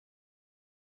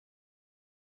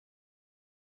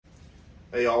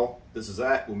Hey y'all, this is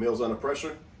Zach with Meals Under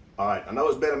Pressure. All right, I know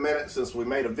it's been a minute since we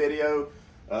made a video,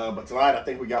 but tonight I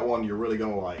think we got one you're really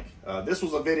gonna like. This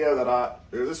was a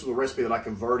recipe that I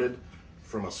converted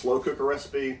from a slow cooker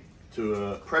recipe to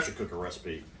a pressure cooker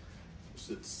recipe.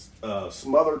 It's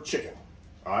smothered chicken.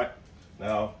 All right,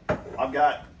 now I've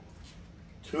got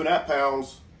 2.5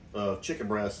 pounds of chicken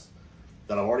breast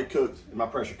that I've already cooked in my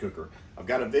pressure cooker. I've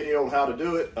got a video on how to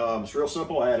do it. It's real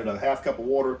simple. I added a half cup of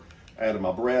water, added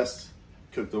my breast,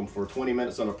 cooked them for 20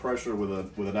 minutes under pressure with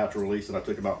a natural release, and I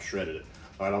took them out and shredded it.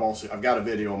 All right, I've got a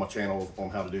video on my channel on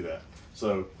how to do that.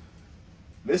 So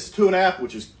this is 2.5,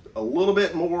 which is a little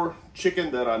bit more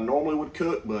chicken than I normally would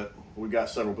cook, but we've got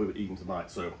several people eating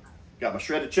tonight. So got my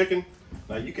shredded chicken.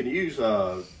 Now you can use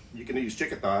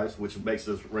chicken thighs, which makes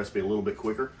this recipe a little bit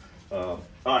quicker. All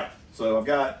right, so I've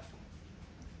got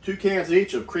 2 cans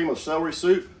each of cream of celery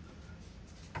soup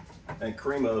and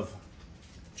cream of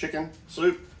chicken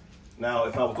soup. Now,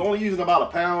 if I was only using about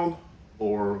 1 pound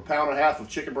or 1.5 pounds of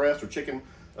chicken breast or chicken,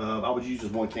 I would use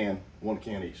just one can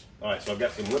each. All right, so I've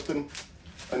got some Lipton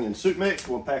onion soup mix,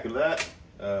 1 packet of that.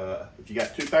 If you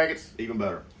got 2 packets, even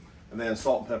better. And then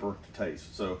salt and pepper to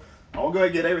taste. So I'll go ahead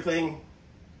and get everything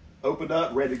opened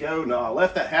up, ready to go. Now, I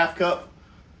left that half cup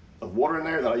of water in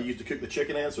there that I used to cook the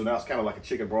chicken in, so now it's kind of like a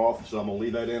chicken broth. So I'm gonna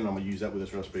leave that in, and I'm gonna use that with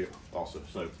this recipe also.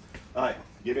 So, all right,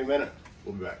 give me a minute,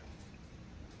 we'll be back.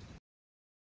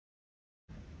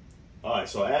 All right,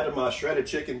 so I added my shredded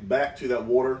chicken back to that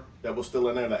water that was still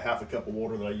in there, that half a cup of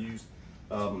water that I used.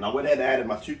 And I went ahead and added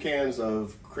my 2 cans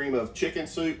of cream of chicken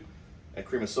soup and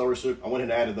cream of celery soup. I went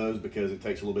ahead and added those because it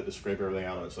takes a little bit to scrape everything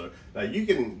out of it. So now you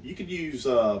can use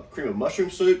cream of mushroom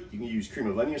soup. You can use cream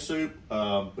of onion soup.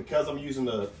 Because I'm using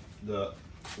the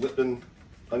Lipton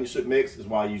onion soup mix is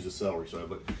why I use the celery. So,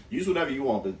 but use whatever you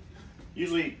want. But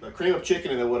usually a cream of chicken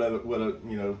and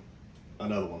then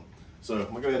another one. So I'm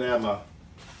gonna go ahead and add my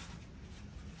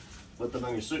Lipton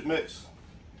onion soup mix.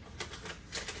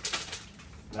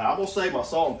 Now I'm gonna save my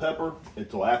salt and pepper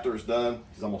until after it's done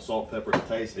because I'm gonna salt and pepper it to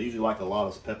taste. I usually like a lot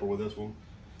of pepper with this one.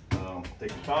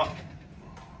 Take the top,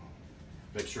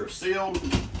 make sure it's sealed,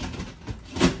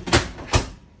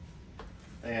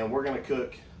 and we're gonna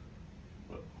cook.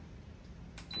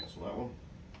 Cancel that one.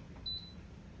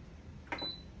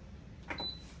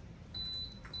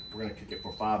 We're gonna cook it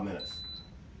for 5 minutes.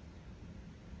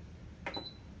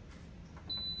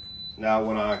 Now,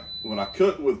 when I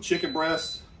cook with chicken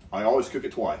breast, I always cook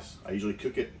it twice. I usually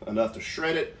cook it enough to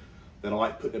shred it, then I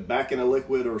like putting it back in a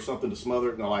liquid or something to smother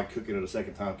it, and I like cooking it a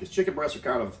second time because chicken breasts are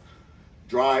kind of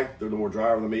dry. They're the more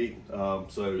drier than the meat,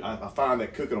 so I find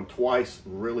that cooking them twice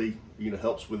really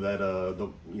helps with that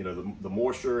the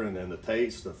moisture and then the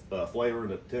taste, the flavor,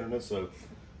 and the tenderness. So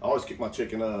I always cook my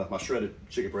shredded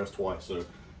chicken breast twice. So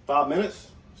 5 minutes.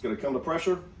 It's going to come to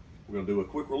pressure. We're going to do a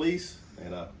quick release,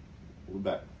 and we'll be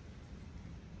back.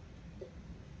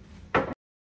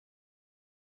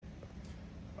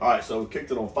 All right, so we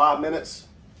kicked it on 5 minutes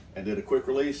and did a quick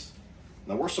release.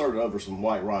 Now we're serving over some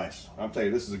white rice. I'm telling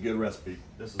you, this is a good recipe.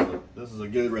 This is a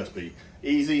good recipe.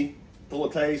 Easy, full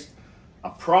of taste. I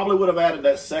probably would have added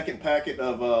that 2nd packet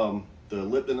of the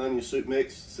Lipton onion soup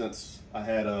mix since I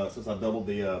doubled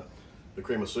the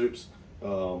cream of soups.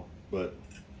 But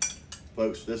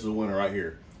folks, this is a winner right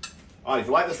here. All right, if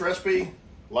you like this recipe,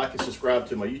 like and subscribe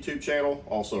to my YouTube channel.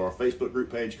 Also our Facebook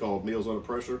group page called Meals Under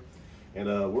Pressure. And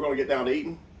we're gonna get down to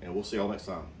eating, and we'll see y'all next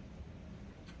time.